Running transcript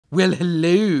Well,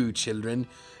 hello, children.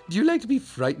 Do you like to be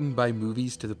frightened by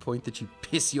movies to the point that you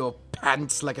piss your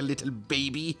pants like a little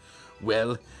baby?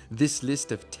 Well, this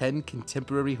list of 10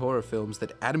 contemporary horror films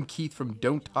that Adam Keith from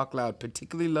Don't Talk Loud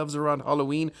particularly loves around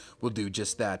Halloween will do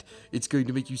just that. It's going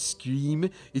to make you scream,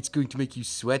 it's going to make you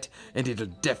sweat, and it'll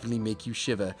definitely make you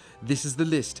shiver. This is the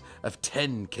list of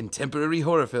 10 contemporary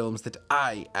horror films that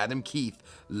I, Adam Keith,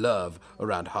 love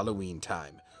around Halloween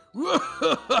time.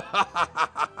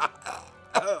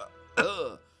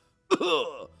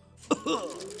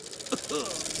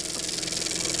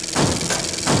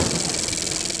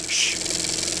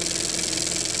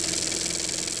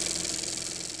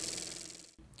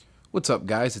 What's up,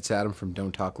 guys? It's Adam from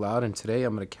Don't Talk Loud, and today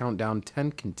I'm going to count down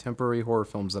 10 contemporary horror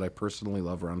films that I personally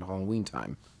love around Halloween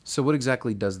time. So what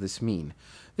exactly does this mean?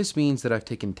 This means that I've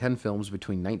taken 10 films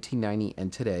between 1990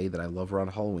 and today that I love around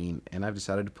Halloween, and I've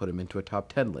decided to put them into a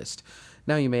top 10 list.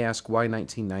 Now you may ask, why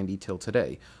 1990 till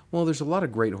today? Well, there's a lot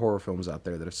of great horror films out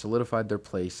there that have solidified their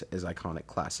place as iconic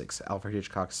classics. Alfred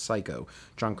Hitchcock's Psycho,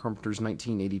 John Carpenter's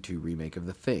 1982 remake of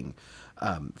The Thing,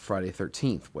 Friday the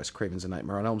 13th, Wes Craven's A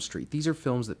Nightmare on Elm Street. These are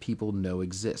films that people know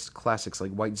exist, classics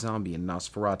like White Zombie and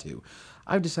Nosferatu.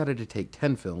 I've decided to take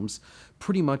 10 films,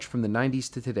 pretty much from the 90s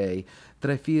to today,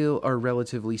 that I feel are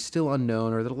relatively still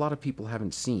unknown or that a lot of people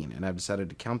haven't seen, and I've decided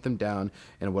to count them down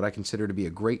in what I consider to be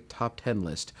a great top 10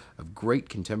 list of great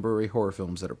contemporary horror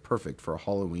films that are perfect for a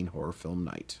Halloween horror film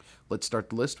night. Let's start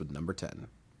the list with number 10.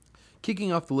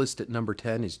 Kicking off the list at number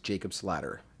 10 is Jacob's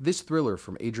Ladder. This thriller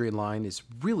from Adrian Lyne is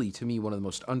really, to me, one of the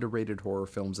most underrated horror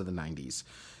films of the 90s.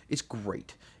 It's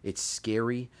great, it's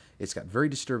scary, it's got very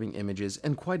disturbing images,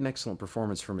 and quite an excellent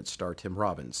performance from its star Tim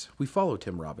Robbins. We follow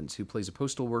Tim Robbins, who plays a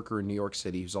postal worker in New York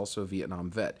City who's also a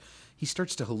Vietnam vet. He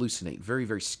starts to hallucinate very,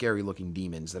 very scary-looking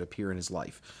demons that appear in his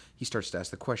life. He starts to ask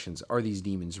the questions, are these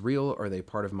demons real, or are they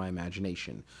part of my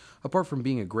imagination? Apart from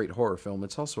being a great horror film,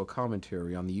 it's also a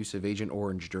commentary on the use of Agent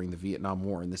Orange during the Vietnam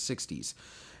War in the 60s.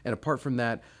 And apart from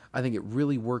that, I think it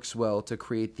really works well to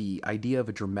create the idea of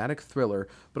a dramatic thriller,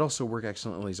 but also work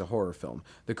excellently as a horror film.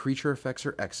 The creature effects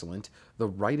are excellent, the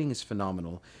writing is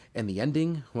phenomenal, and the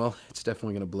ending, well, it's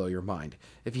definitely going to blow your mind.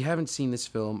 If you haven't seen this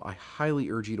film, I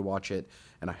highly urge you to watch it,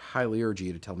 and I highly urge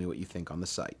you to tell me what you think on the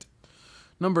site.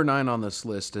 Number 9 on this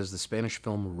list is the Spanish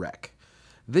film Wreck.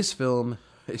 This film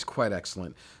is quite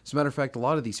excellent. As a matter of fact, a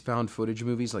lot of these found footage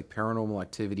movies like Paranormal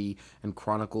Activity and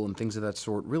Chronicle and things of that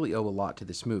sort really owe a lot to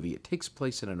this movie. It takes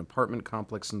place in an apartment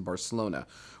complex in Barcelona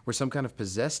where some kind of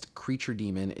possessed creature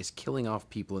demon is killing off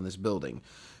people in this building.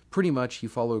 Pretty much, you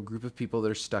follow a group of people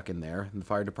that are stuck in there, and the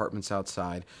fire department's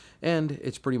outside, and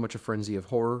it's pretty much a frenzy of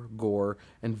horror, gore,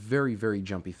 and very, very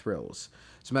jumpy thrills.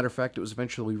 As a matter of fact, it was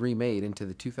eventually remade into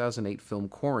the 2008 film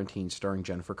Quarantine starring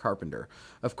Jennifer Carpenter.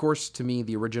 Of course, to me,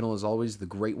 the original is always the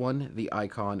great one, the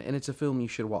icon, and it's a film you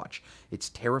should watch. It's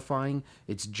terrifying,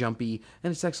 it's jumpy,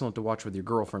 and it's excellent to watch with your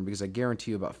girlfriend because I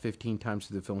guarantee you about 15 times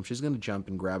through the film she's going to jump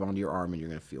and grab onto your arm and you're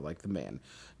going to feel like the man.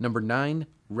 Number 9,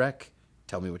 Wreck.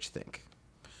 Tell me what you think.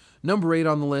 Number 8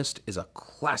 on the list is a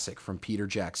classic from Peter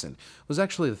Jackson. It was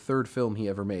actually the third film he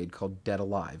ever made, called Dead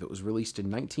Alive. It was released in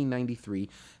 1993,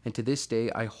 and to this day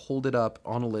I hold it up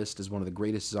on a list as one of the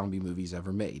greatest zombie movies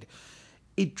ever made.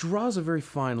 It draws a very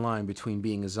fine line between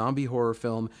being a zombie horror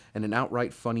film and an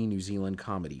outright funny New Zealand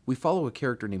comedy. We follow a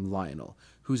character named Lionel,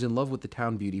 who's in love with the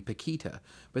town beauty Paquita,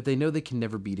 but they know they can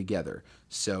never be together,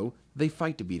 so they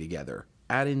fight to be together.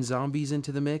 Add in zombies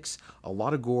into the mix, a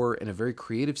lot of gore, and a very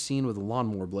creative scene with a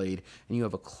lawnmower blade, and you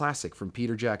have a classic from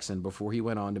Peter Jackson before he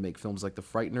went on to make films like The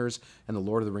Frighteners and the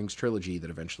Lord of the Rings trilogy that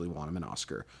eventually won him an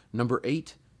Oscar. Number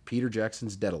 8, Peter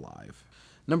Jackson's Dead Alive.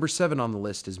 Number 7 on the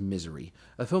list is Misery,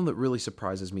 a film that really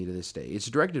surprises me to this day. It's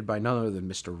directed by none other than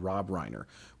Mr. Rob Reiner.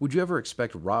 Would you ever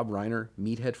expect Rob Reiner,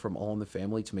 meathead from All in the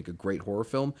Family, to make a great horror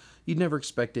film? You'd never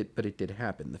expect it, but it did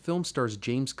happen. The film stars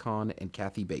James Caan and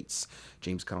Kathy Bates.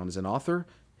 James Caan is an author.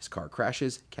 His car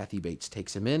crashes. Kathy Bates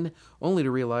takes him in, only to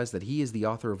realize that he is the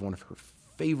author of one of her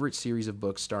favorite series of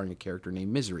books starring a character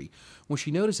named Misery. When she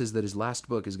notices that his last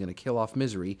book is going to kill off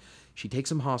Misery, she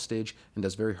takes him hostage and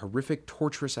does very horrific,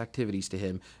 torturous activities to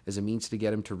him as a means to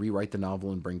get him to rewrite the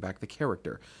novel and bring back the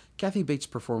character. Kathy Bates'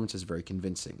 performance is very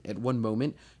convincing. At one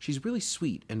moment, she's really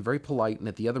sweet and very polite, and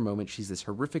at the other moment, she's this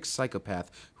horrific psychopath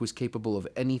who is capable of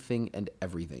anything and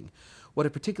everything. What I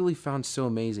particularly found so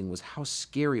amazing was how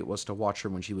scary it was to watch her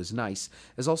when she was nice,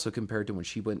 as also compared to when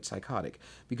she went psychotic.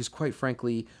 Because quite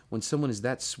frankly, when someone is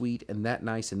that sweet and that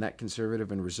nice and that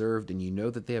conservative and reserved and you know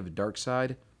that they have a dark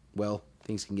side, well,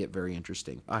 things can get very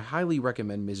interesting. I highly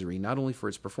recommend Misery, not only for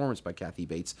its performance by Kathy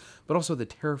Bates, but also the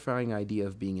terrifying idea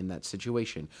of being in that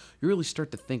situation. You really start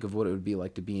to think of what it would be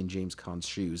like to be in James Caan's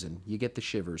shoes, and you get the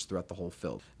shivers throughout the whole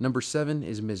film. Number 7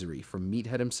 is Misery, from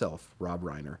Meathead himself, Rob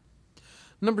Reiner.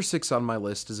 Number 6 on my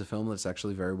list is a film that's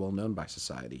actually very well known by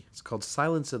society. It's called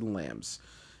Silence of the Lambs.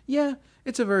 Yeah,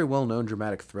 it's a very well-known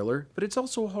dramatic thriller, but it's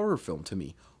also a horror film to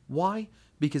me. Why?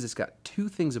 Because it's got two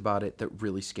things about it that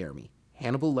really scare me.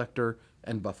 Hannibal Lecter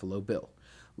and Buffalo Bill.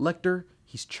 Lecter,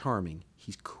 he's charming,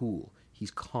 he's cool,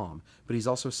 he's calm, but he's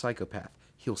also a psychopath.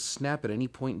 He'll snap at any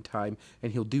point in time,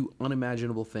 and he'll do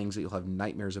unimaginable things that you'll have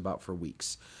nightmares about for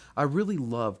weeks. I really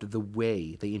loved the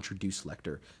way they introduced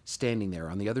Lecter, standing there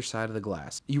on the other side of the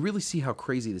glass. You really see how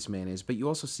crazy this man is, but you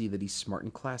also see that he's smart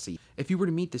and classy. If you were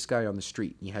to meet this guy on the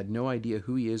street, and you had no idea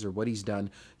who he is or what he's done,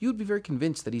 you would be very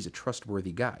convinced that he's a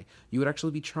trustworthy guy. You would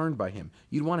actually be charmed by him.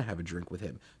 You'd want to have a drink with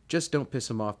him. Just don't piss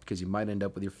him off because you might end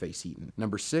up with your face eaten.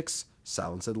 Number 6,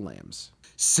 Silence of the Lambs.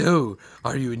 So,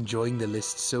 are you enjoying the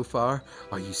list so far?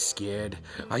 Are you scared?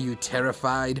 Are you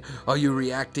terrified? Are you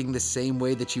reacting the same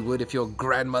way that you would if your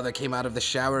grandmother came out of the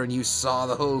shower and you saw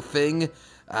the whole thing?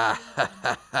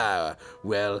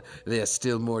 Well, there's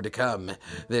still more to come.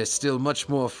 There's still much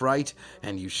more fright,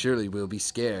 and you surely will be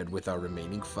scared with our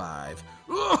remaining 5.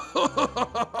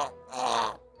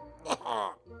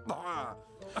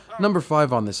 Number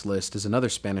 5 on this list is another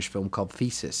Spanish film called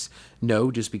Thesis.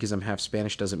 No, just because I'm half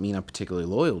Spanish doesn't mean I'm particularly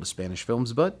loyal to Spanish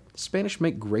films, but Spanish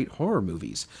make great horror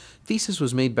movies. Thesis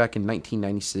was made back in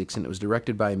 1996, and it was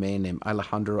directed by a man named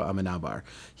Alejandro Amenabar.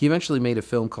 He eventually made a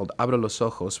film called Abre los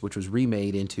Ojos, which was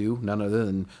remade into none other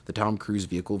than the Tom Cruise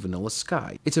vehicle Vanilla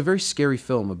Sky. It's a very scary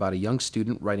film about a young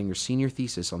student writing her senior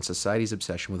thesis on society's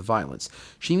obsession with violence.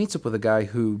 She meets up with a guy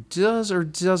who does or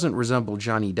doesn't resemble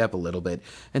Johnny Depp a little bit,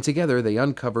 and together they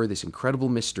uncover this incredible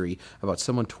mystery about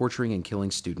someone torturing and killing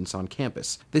students on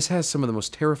campus. This has some of the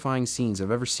most terrifying scenes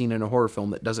I've ever seen in a horror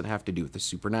film that doesn't have to do with the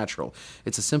supernatural.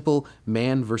 It's a simple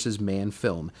man versus man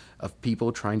film of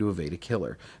people trying to evade a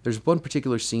killer. There's one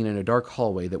particular scene in a dark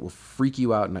hallway that will freak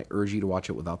you out, and I urge you to watch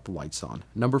it without the lights on.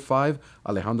 Number 5,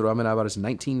 Alejandro Amenabar's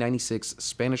 1996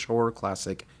 Spanish horror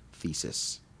classic,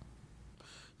 Thesis.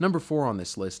 Number 4 on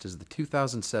this list is the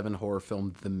 2007 horror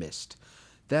film The Mist.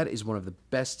 That is one of the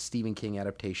best Stephen King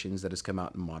adaptations that has come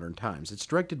out in modern times. It's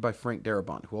directed by Frank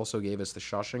Darabont, who also gave us The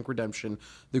Shawshank Redemption,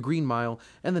 The Green Mile,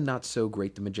 and the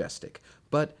not-so-great The Majestic.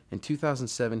 But in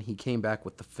 2007, he came back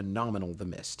with the phenomenal The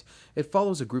Mist. It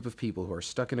follows a group of people who are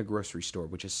stuck in a grocery store,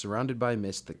 which is surrounded by a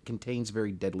mist that contains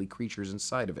very deadly creatures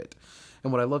inside of it.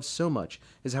 And what I love so much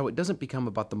is how it doesn't become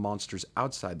about the monsters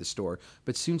outside the store,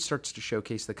 but soon starts to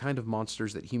showcase the kind of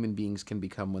monsters that human beings can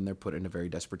become when they're put in a very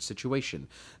desperate situation.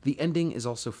 The ending is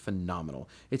also phenomenal.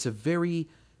 It's a very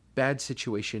bad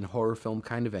situation horror film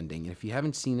kind of ending, and if you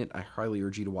haven't seen it, I highly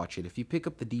urge you to watch it. If you pick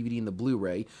up the DVD and the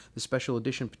Blu-ray, the special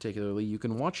edition particularly, you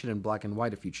can watch it in black and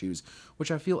white if you choose,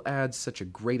 which I feel adds such a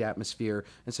great atmosphere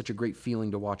and such a great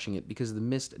feeling to watching it, because The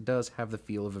Mist does have the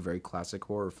feel of a very classic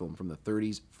horror film from the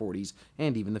 30s, 40s,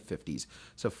 and even the 50s.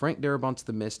 So Frank Darabont's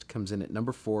The Mist comes in at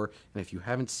number 4, and if you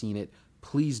haven't seen it,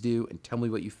 please do, and tell me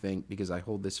what you think, because I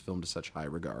hold this film to such high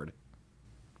regard.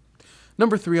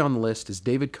 Number 3 on the list is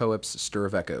David Coep's Stir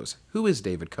of Echoes. Who is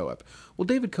David Coep? Well,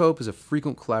 David Coep is a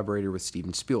frequent collaborator with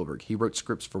Steven Spielberg. He wrote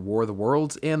scripts for War of the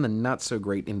Worlds and the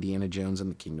not-so-great Indiana Jones and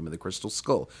the Kingdom of the Crystal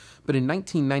Skull. But in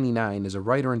 1999, as a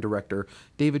writer and director,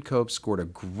 David Coep scored a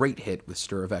great hit with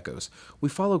Stir of Echoes. We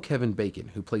follow Kevin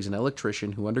Bacon, who plays an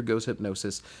electrician who undergoes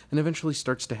hypnosis and eventually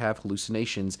starts to have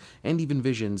hallucinations and even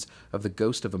visions of the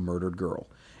ghost of a murdered girl.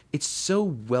 It's so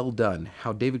well done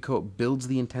how David Coep builds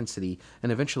the intensity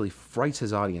and eventually frights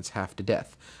his audience half to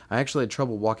death. I actually had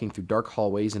trouble walking through dark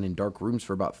hallways and in dark rooms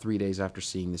for about 3 days after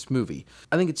seeing this movie.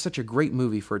 I think it's such a great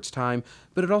movie for its time,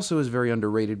 but it also is very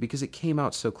underrated because it came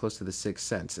out so close to The Sixth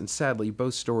Sense, and sadly,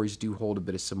 both stories do hold a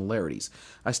bit of similarities.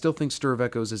 I still think Stir of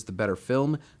Echoes is the better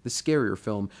film, the scarier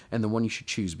film, and the one you should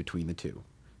choose between the two.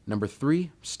 Number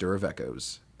 3, Stir of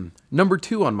Echoes. Number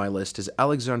 2 on my list is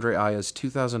Alexandre Aya's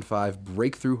 2005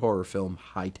 breakthrough horror film,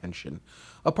 High Tension.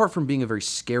 Apart from being a very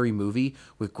scary movie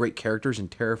with great characters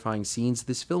and terrifying scenes,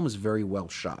 this film is very well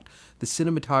shot. The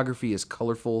cinematography is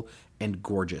colorful and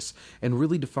gorgeous, and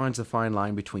really defines the fine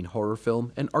line between horror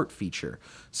film and art feature.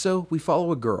 So, we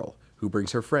follow a girl who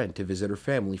brings her friend to visit her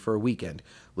family for a weekend.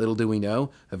 Little do we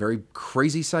know, a very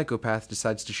crazy psychopath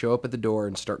decides to show up at the door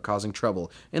and start causing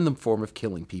trouble in the form of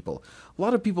killing people. A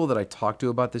lot of people that I talked to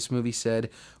about this movie said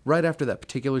right after that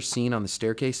particular scene on the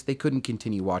staircase, they couldn't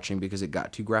continue watching because it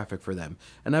got too graphic for them.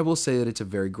 And I will say that it's a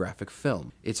very graphic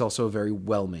film. It's also a very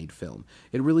well-made film.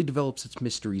 It really develops its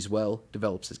mysteries well,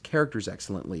 develops its characters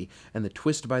excellently, and the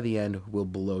twist by the end will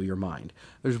blow your mind.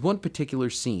 There's one particular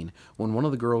scene when one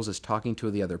of the girls is talking to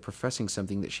the other, professing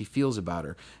something that she feels about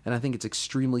her, and I think it's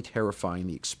extremely terrifying,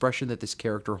 the expression that this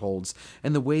character holds,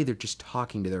 and the way they're just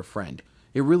talking to their friend.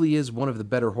 It really is one of the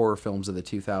better horror films of the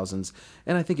 2000s,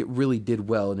 and I think it really did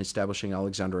well in establishing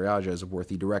Alexandre Aja as a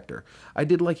worthy director. I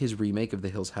did like his remake of The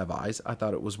Hills Have Eyes. I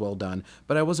thought it was well done,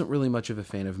 but I wasn't really much of a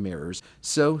fan of Mirrors.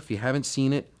 So, if you haven't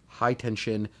seen it, High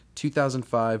Tension,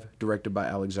 2005, directed by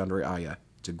Alexandre Aja.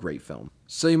 It's a great film.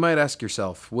 So you might ask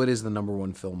yourself, what is the number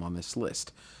one film on this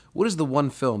list? What is the one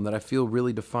film that I feel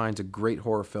really defines a great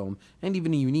horror film, and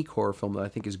even a unique horror film that I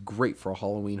think is great for a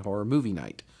Halloween horror movie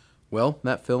night? Well,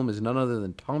 that film is none other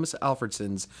than Thomas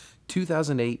Alfredson's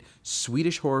 2008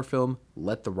 Swedish horror film,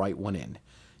 Let the Right One In.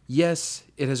 Yes,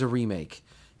 it has a remake.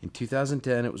 In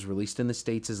 2010, it was released in the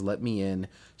States as Let Me In,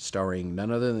 starring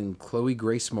none other than Chloe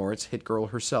Grace Moretz, Hit Girl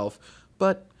herself,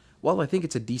 but while I think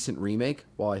it's a decent remake,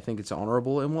 while I think it's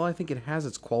honorable, and while I think it has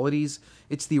its qualities,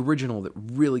 it's the original that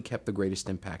really kept the greatest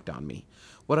impact on me.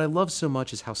 What I love so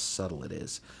much is how subtle it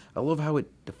is. I love how it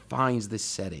defines this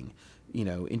setting,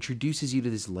 introduces you to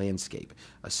this landscape,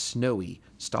 a snowy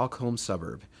Stockholm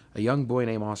suburb, a young boy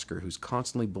named Oscar who's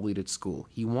constantly bullied at school.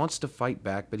 He wants to fight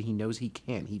back, but he knows he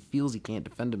can't. He feels he can't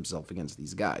defend himself against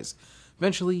these guys.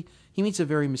 Eventually, he meets a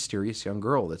very mysterious young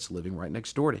girl that's living right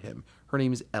next door to him. Her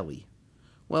name is Ellie.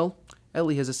 Well,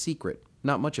 Ellie has a secret.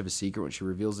 Not much of a secret when she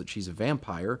reveals that she's a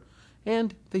vampire,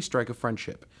 and they strike a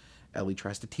friendship. Ellie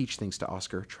tries to teach things to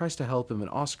Oscar, tries to help him,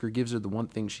 and Oscar gives her the one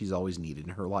thing she's always needed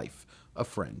in her life, a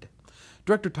friend.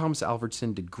 Director Thomas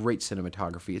Alfredson did great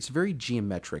cinematography. It's very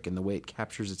geometric in the way it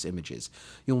captures its images.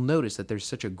 You'll notice that there's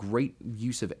such a great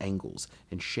use of angles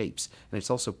and shapes, and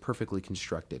it's also perfectly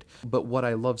constructed. But what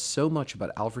I love so much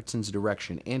about Alfredson's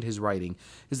direction and his writing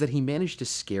is that he managed to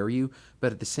scare you,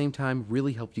 but at the same time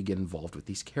really help you get involved with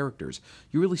these characters.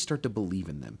 You really start to believe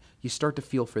in them. You start to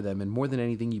feel for them, and more than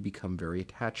anything, you become very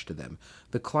attached to them.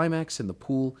 The climax in the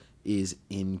pool is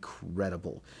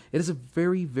incredible. It has a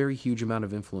very, very huge amount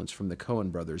of influence from the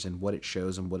Coen brothers in what it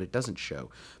shows and what it doesn't show.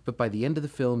 But by the end of the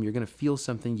film, you're going to feel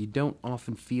something you don't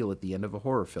often feel at the end of a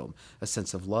horror film, a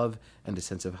sense of love and a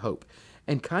sense of hope.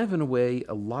 And kind of in a way,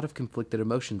 a lot of conflicted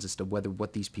emotions as to whether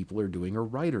what these people are doing are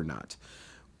right or not.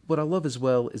 What I love as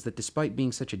well is that despite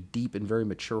being such a deep and very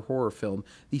mature horror film,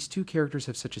 these two characters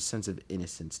have such a sense of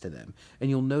innocence to them, and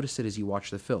you'll notice it as you watch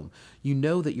the film. You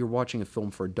know that you're watching a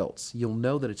film for adults. You'll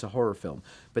know that it's a horror film,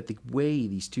 but the way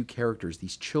these two characters,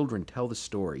 these children, tell the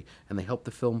story, and they help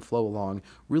the film flow along,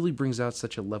 really brings out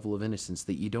such a level of innocence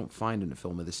that you don't find in a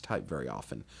film of this type very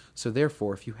often. So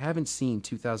therefore, if you haven't seen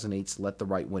 2008's Let the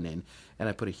Right One In, and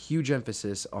I put a huge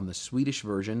emphasis on the Swedish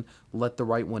version, Let the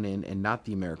Right One In, and not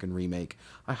the American remake,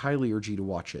 I highly urge you to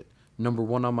watch it. Number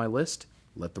one on my list,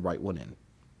 Let the Right One In.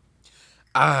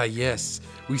 Ah, yes.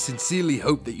 We sincerely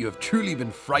hope that you have truly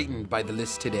been frightened by the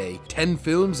list today. 10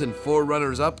 films and 4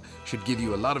 runners-up should give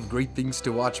you a lot of great things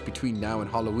to watch between now and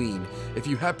Halloween. If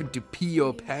you happen to pee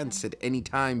your pants at any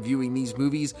time viewing these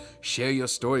movies, share your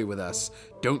story with us.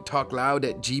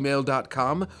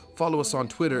 Don'tTalkLoud@gmail.com. Follow us on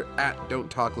Twitter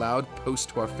 @Don'tTalkLoud. Post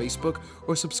to our Facebook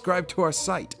or subscribe to our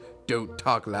site,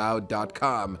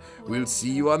 Don'tTalkLoud.com. We'll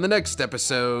see you on the next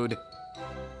episode.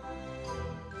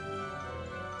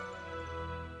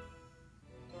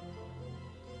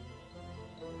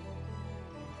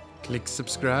 Click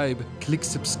subscribe,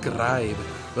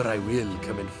 or I will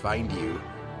come and find you.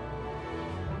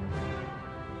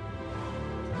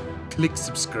 Click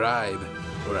subscribe,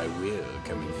 or I will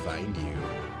come and find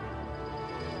you.